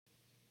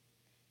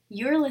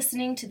You're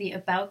listening to the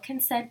About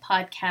Consent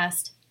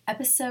podcast,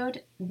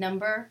 episode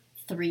number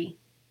 3.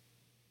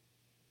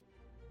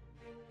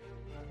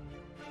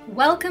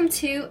 Welcome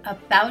to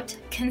About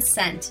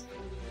Consent,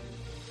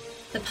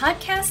 the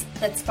podcast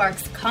that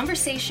sparks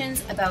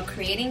conversations about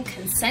creating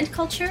consent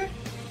culture,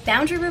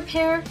 boundary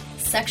repair,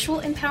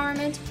 sexual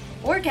empowerment,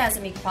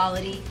 orgasm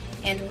equality,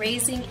 and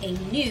raising a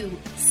new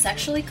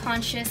sexually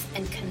conscious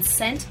and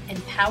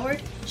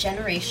consent-empowered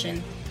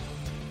generation.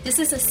 This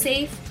is a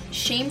safe,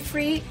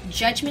 shame-free,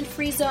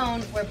 judgment-free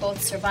zone where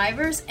both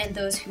survivors and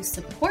those who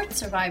support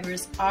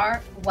survivors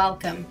are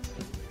welcome.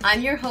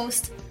 I'm your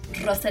host,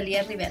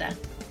 Rosalia Rivera.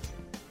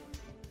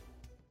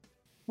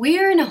 We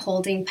are in a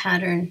holding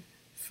pattern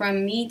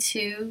from Me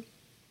Too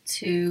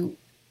to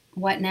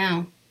what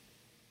now?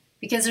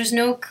 Because there's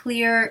no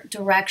clear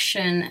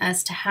direction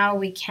as to how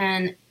we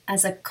can,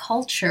 as a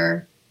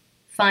culture,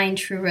 find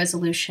true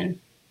resolution.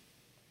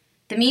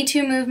 The Me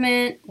Too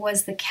movement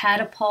was the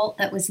catapult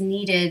that was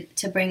needed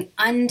to bring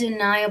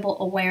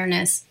undeniable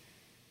awareness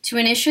to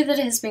an issue that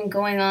has been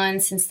going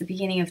on since the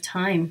beginning of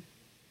time,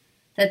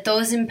 that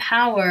those in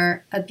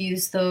power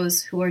abuse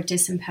those who are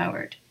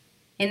disempowered.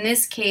 In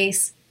this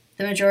case,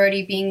 the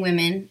majority being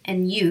women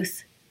and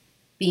youth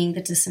being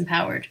the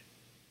disempowered.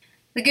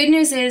 The good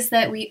news is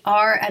that we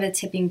are at a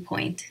tipping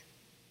point.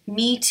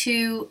 Me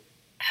Too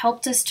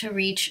helped us to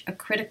reach a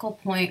critical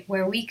point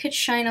where we could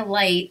shine a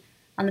light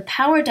on the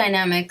power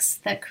dynamics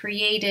that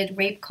created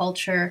rape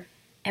culture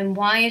and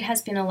why it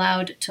has been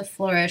allowed to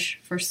flourish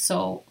for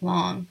so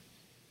long.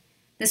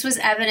 This was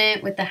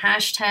evident with the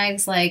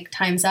hashtags like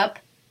Time's Up,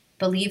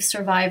 Believe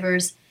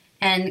Survivors,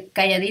 and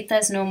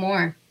Calladitas No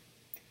More.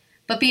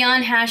 But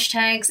beyond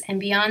hashtags and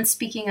beyond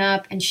speaking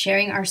up and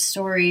sharing our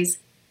stories,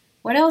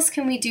 what else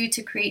can we do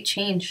to create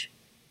change?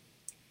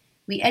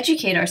 We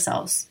educate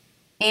ourselves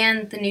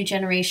and the new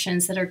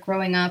generations that are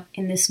growing up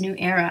in this new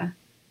era.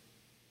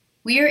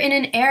 We are in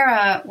an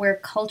era where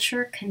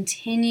culture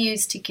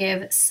continues to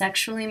give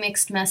sexually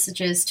mixed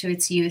messages to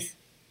its youth,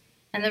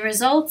 and the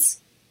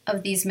results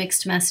of these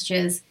mixed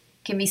messages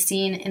can be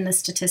seen in the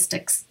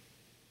statistics.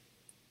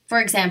 For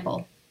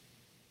example,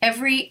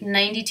 every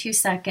 92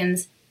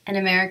 seconds, an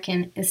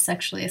American is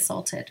sexually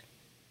assaulted.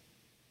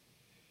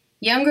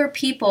 Younger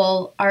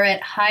people are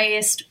at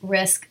highest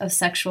risk of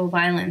sexual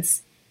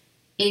violence,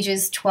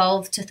 ages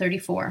 12 to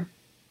 34.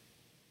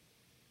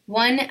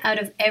 1 out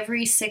of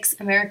every 6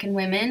 American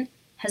women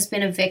has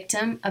been a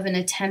victim of an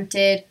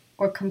attempted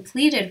or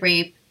completed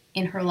rape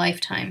in her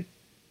lifetime.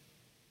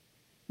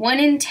 1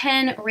 in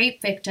 10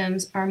 rape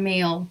victims are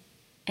male,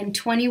 and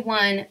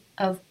 21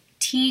 of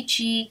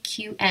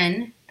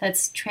TGQN,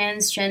 that's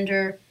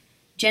transgender,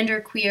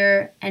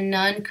 genderqueer, and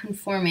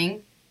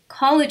non-conforming,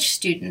 college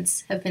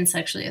students have been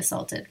sexually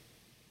assaulted.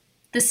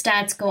 The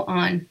stats go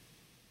on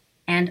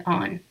and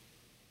on.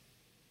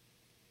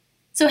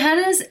 So how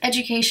does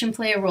education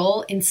play a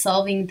role in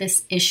solving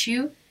this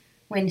issue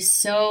when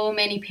so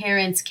many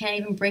parents can't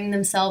even bring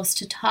themselves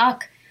to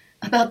talk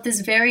about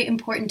this very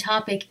important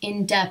topic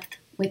in depth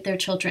with their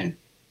children?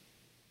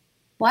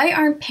 Why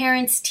aren't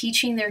parents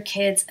teaching their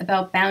kids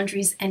about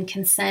boundaries and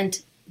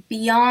consent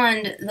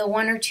beyond the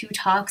 1 or 2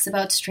 talks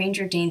about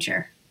stranger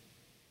danger?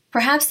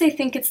 Perhaps they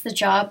think it's the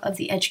job of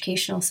the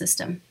educational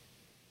system.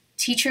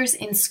 Teachers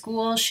in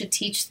school should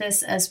teach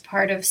this as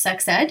part of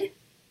sex ed?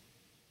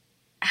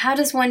 How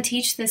does one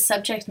teach this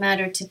subject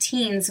matter to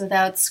teens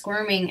without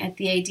squirming at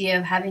the idea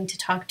of having to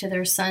talk to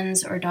their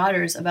sons or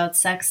daughters about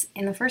sex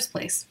in the first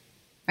place,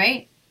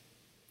 right?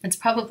 That's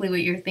probably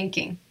what you're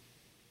thinking.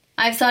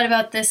 I've thought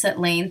about this at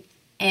length,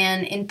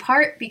 and in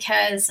part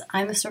because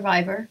I'm a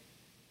survivor,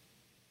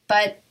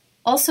 but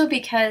also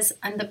because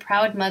I'm the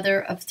proud mother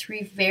of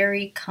 3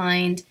 very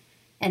kind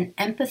and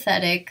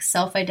empathetic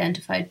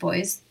self-identified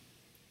boys.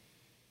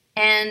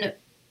 And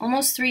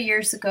almost 3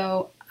 years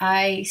ago,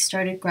 I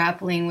started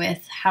grappling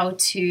with how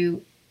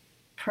to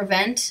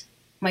prevent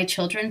my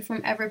children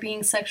from ever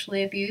being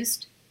sexually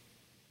abused,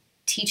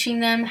 teaching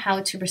them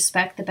how to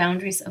respect the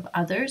boundaries of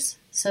others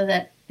so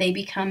that they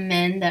become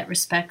men that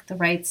respect the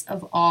rights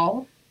of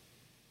all,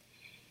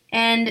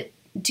 and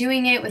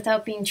doing it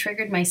without being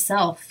triggered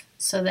myself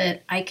so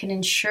that I can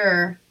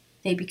ensure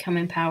they become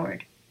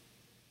empowered.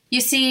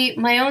 You see,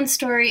 my own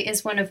story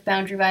is one of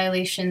boundary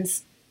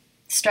violations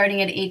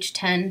starting at age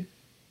 10,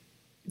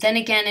 then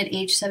again at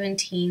age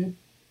 17,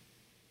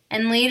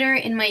 and later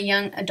in my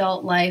young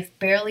adult life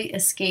barely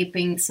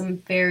escaping some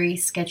very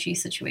sketchy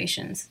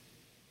situations.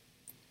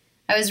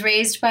 I was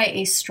raised by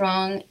a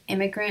strong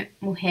immigrant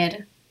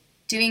mujer,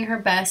 doing her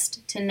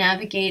best to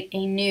navigate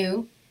a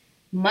new,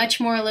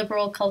 much more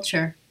liberal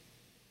culture.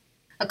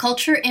 A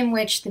culture in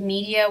which the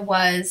media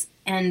was,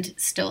 and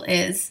still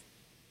is,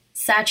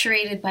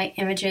 saturated by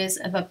images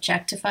of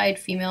objectified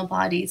female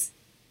bodies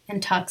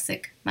and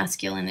toxic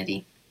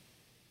masculinity.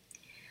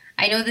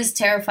 I know this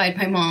terrified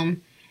my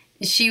mom.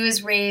 She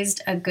was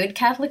raised a good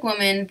Catholic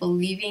woman,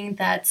 believing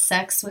that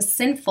sex was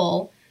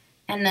sinful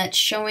and that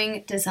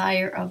showing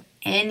desire of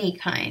any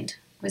kind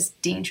was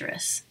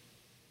dangerous.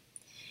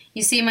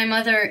 You see, my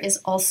mother is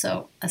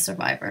also a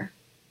survivor.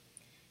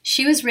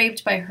 She was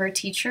raped by her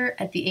teacher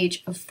at the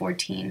age of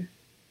 14.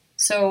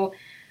 So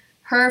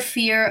her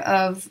fear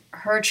of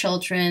her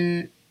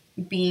children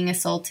being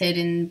assaulted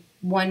in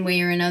one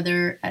way or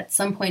another at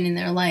some point in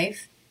their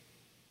life,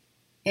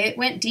 it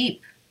went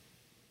deep.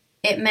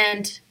 It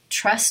meant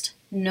trust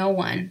no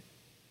one.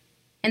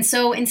 And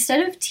so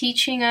instead of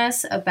teaching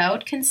us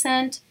about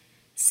consent,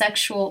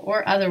 sexual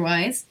or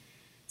otherwise,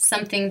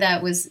 something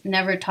that was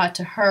never taught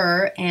to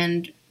her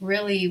and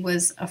really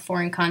was a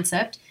foreign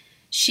concept,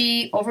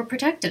 she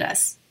overprotected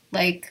us,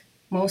 like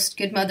most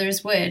good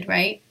mothers would,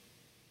 right?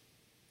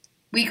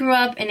 We grew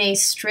up in a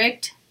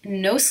strict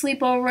no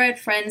sleepover at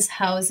friends'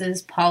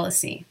 houses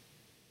policy.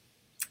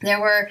 There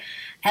were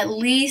at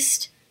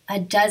least a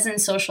dozen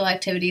social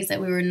activities that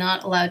we were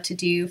not allowed to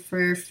do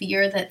for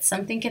fear that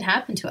something could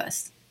happen to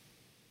us.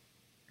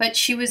 But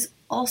she was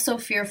also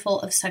fearful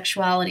of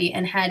sexuality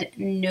and had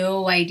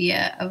no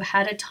idea of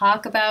how to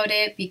talk about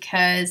it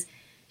because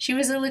she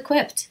was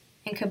ill-equipped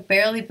and could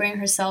barely bring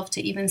herself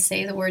to even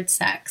say the word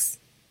sex.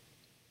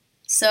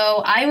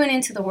 So I went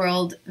into the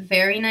world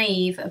very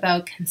naive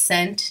about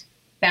consent,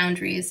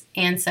 boundaries,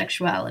 and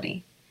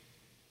sexuality.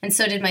 And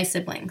so did my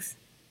siblings.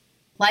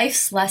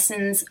 Life's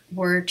lessons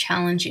were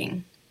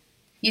challenging.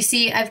 You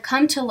see, I've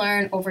come to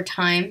learn over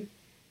time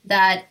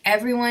that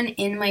everyone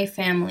in my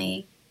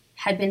family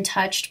had been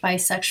touched by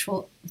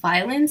sexual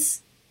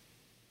violence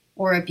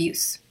or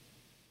abuse.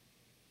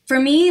 For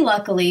me,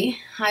 luckily,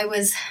 I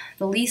was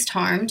the least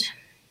harmed,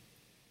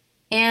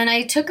 and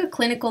I took a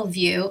clinical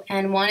view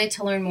and wanted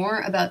to learn more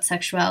about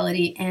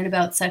sexuality and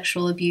about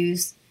sexual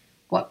abuse,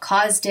 what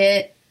caused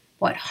it,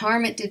 what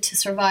harm it did to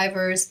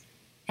survivors,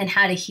 and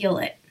how to heal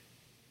it.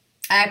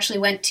 I actually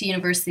went to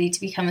university to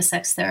become a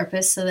sex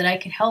therapist so that I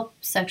could help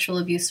sexual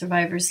abuse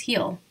survivors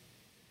heal.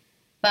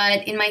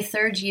 But in my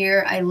third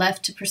year, I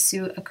left to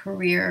pursue a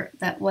career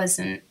that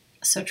wasn't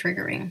so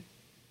triggering.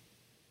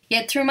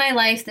 Yet through my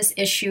life, this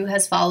issue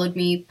has followed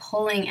me,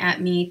 pulling at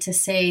me to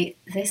say,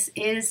 this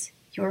is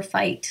your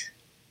fight.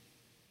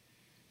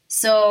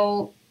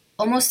 So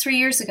almost 3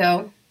 years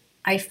ago,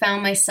 I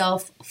found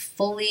myself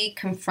fully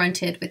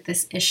confronted with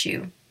this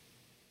issue,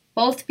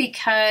 both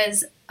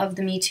because of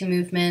the Me Too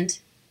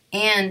movement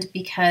and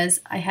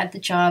because I had the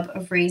job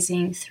of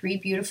raising 3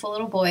 beautiful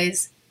little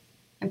boys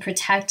and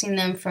protecting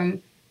them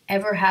from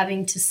ever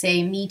having to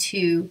say me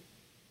too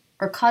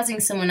or causing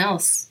someone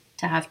else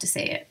to have to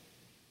say it.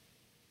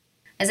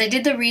 As I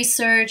did the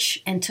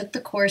research and took the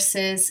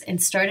courses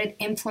and started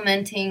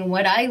implementing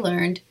what I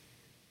learned,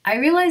 I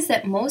realized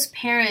that most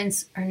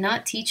parents are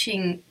not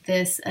teaching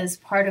this as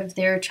part of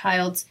their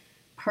child's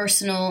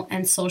personal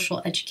and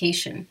social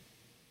education.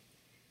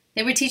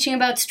 They were teaching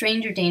about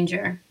stranger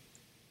danger.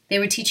 They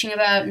were teaching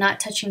about not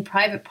touching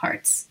private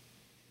parts,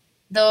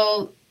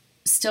 though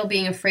still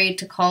being afraid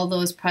to call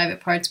those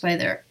private parts by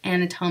their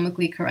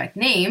anatomically correct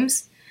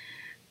names,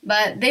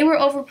 but they were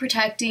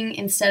overprotecting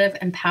instead of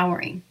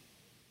empowering.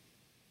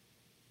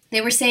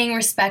 They were saying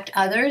respect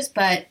others,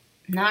 but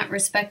not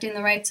respecting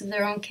the rights of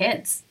their own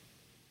kids.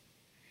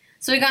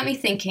 So it got me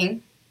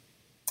thinking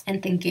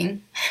and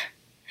thinking.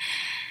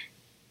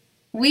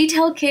 We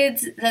tell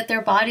kids that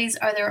their bodies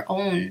are their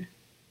own,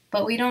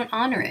 but we don't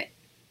honor it.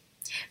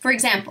 For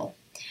example,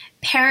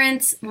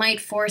 parents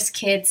might force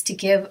kids to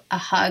give a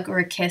hug or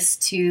a kiss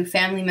to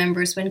family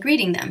members when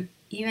greeting them,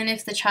 even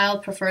if the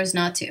child prefers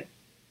not to.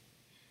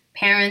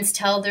 Parents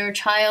tell their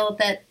child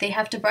that they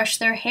have to brush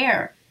their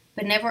hair,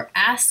 but never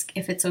ask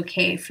if it's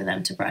okay for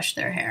them to brush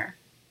their hair.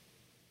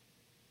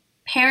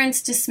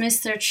 Parents dismiss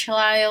their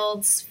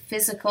child's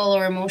physical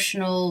or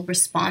emotional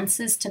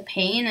responses to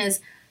pain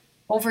as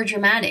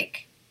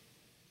overdramatic,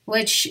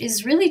 which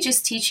is really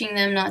just teaching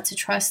them not to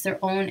trust their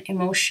own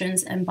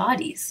emotions and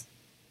bodies.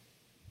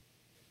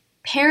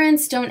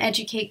 Parents don't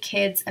educate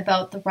kids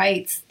about the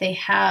rights they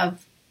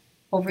have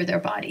over their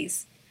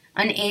bodies,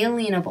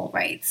 unalienable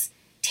rights,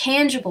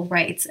 tangible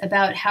rights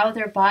about how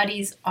their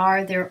bodies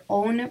are their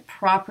own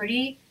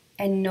property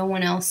and no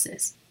one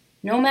else's,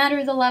 no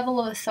matter the level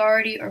of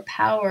authority or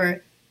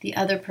power the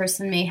other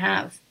person may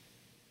have.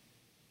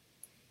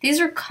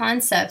 These are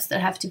concepts that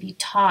have to be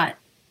taught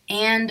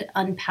and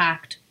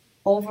unpacked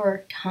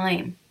over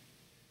time.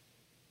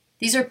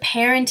 These are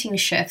parenting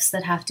shifts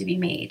that have to be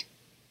made.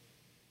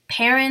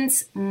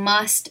 Parents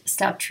must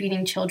stop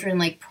treating children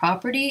like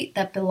property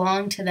that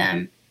belong to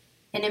them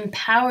and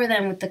empower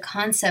them with the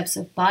concepts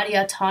of body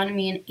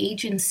autonomy and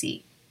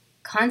agency,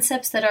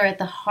 concepts that are at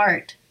the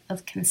heart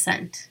of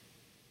consent.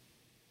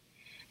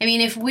 I mean,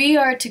 if we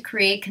are to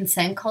create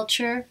consent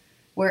culture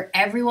where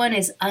everyone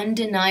is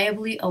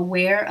undeniably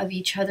aware of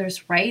each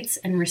other's rights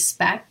and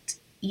respect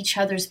each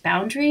other's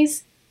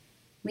boundaries,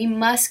 we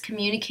must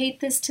communicate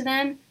this to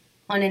them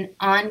on an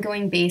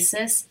ongoing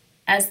basis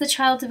as the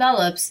child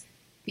develops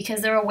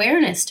because their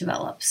awareness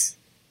develops.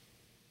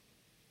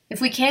 If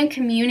we can't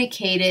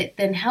communicate it,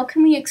 then how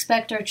can we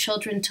expect our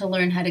children to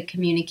learn how to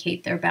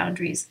communicate their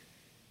boundaries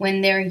when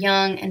they're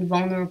young and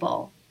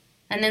vulnerable,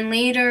 and then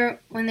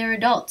later when they're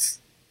adults?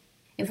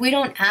 If we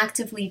don't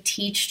actively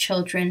teach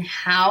children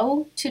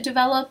how to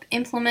develop,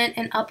 implement,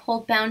 and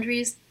uphold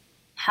boundaries,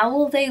 how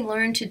will they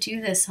learn to do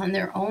this on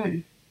their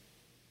own?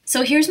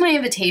 So here's my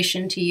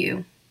invitation to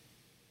you.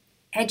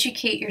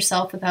 Educate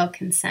yourself about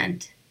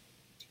consent.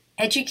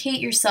 Educate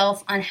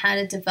yourself on how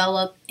to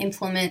develop,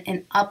 implement,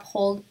 and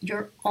uphold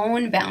your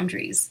own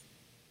boundaries.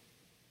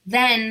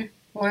 Then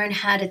learn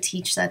how to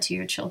teach that to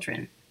your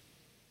children.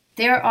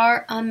 There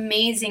are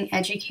amazing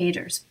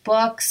educators,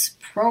 books,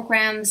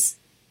 programs,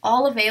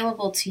 all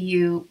available to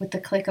you with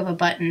the click of a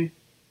button.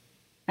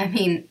 I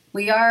mean,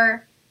 we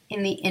are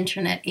in the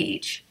internet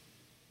age.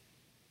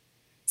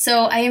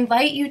 So I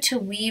invite you to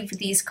weave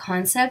these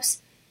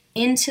concepts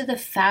into the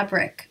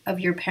fabric of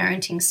your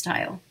parenting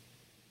style.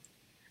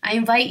 I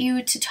invite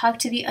you to talk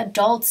to the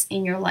adults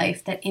in your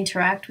life that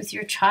interact with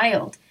your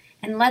child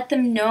and let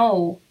them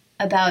know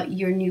about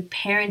your new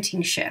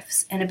parenting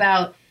shifts and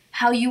about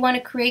how you want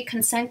to create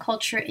consent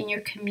culture in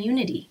your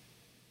community.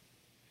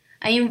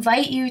 I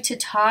invite you to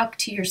talk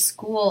to your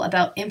school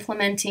about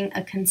implementing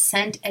a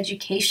consent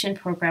education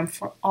program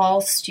for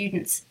all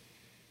students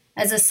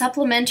as a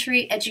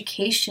supplementary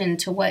education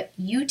to what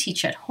you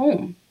teach at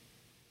home.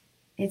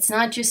 It's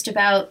not just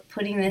about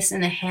putting this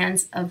in the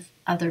hands of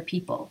other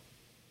people.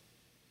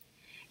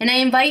 And I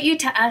invite you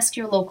to ask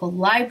your local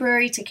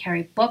library to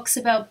carry books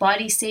about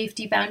body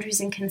safety, boundaries,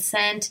 and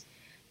consent,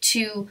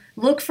 to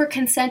look for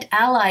consent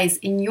allies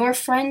in your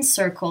friend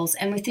circles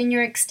and within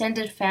your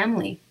extended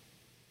family.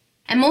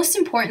 And most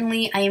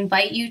importantly, I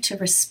invite you to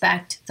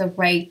respect the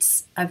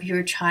rights of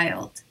your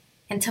child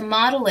and to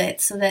model it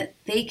so that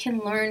they can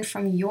learn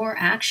from your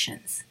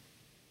actions.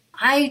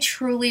 I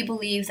truly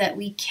believe that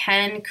we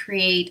can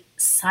create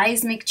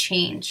seismic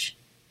change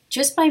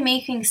just by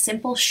making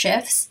simple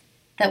shifts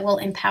that will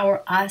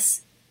empower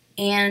us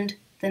and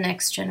the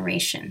next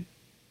generation.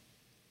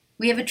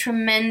 We have a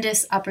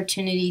tremendous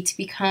opportunity to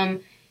become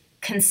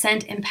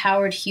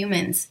consent-empowered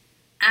humans,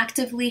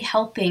 actively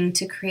helping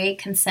to create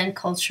consent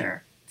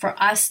culture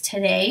for us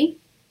today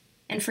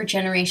and for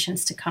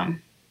generations to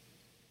come.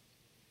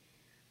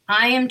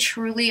 I am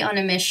truly on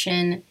a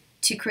mission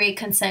to create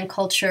consent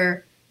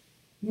culture,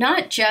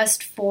 not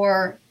just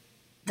for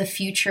the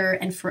future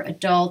and for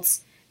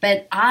adults,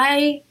 but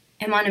I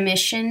am on a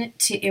mission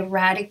to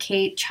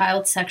eradicate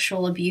child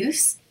sexual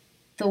abuse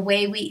the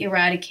way we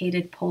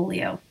eradicated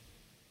polio.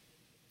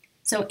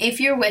 So if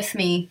you're with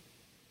me,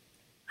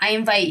 I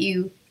invite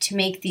you to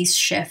make these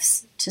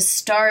shifts, to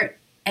start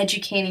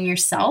educating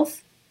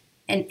yourself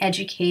and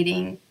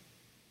educating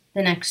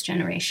the next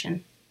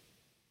generation.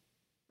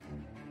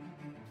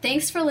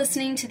 Thanks for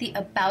listening to the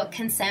About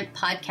Consent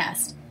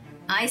podcast.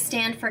 I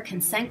stand for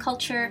consent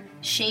culture,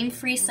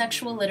 shame-free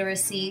sexual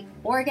literacy,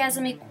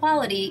 orgasm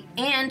equality,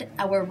 and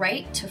our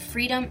right to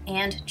freedom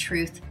and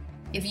truth.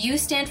 If you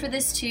stand for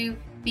this too,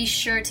 be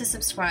sure to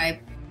subscribe.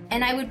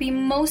 And I would be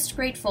most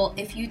grateful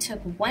if you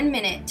took 1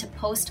 minute to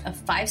post a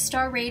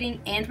 5-star rating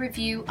and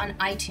review on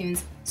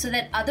iTunes so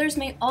that others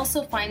may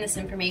also find this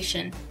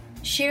information.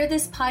 Share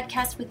this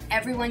podcast with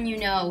everyone you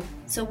know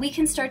so we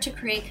can start to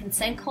create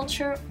consent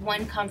culture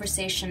one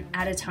conversation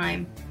at a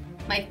time.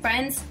 My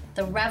friends,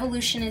 the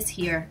revolution is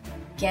here.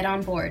 Get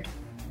on board.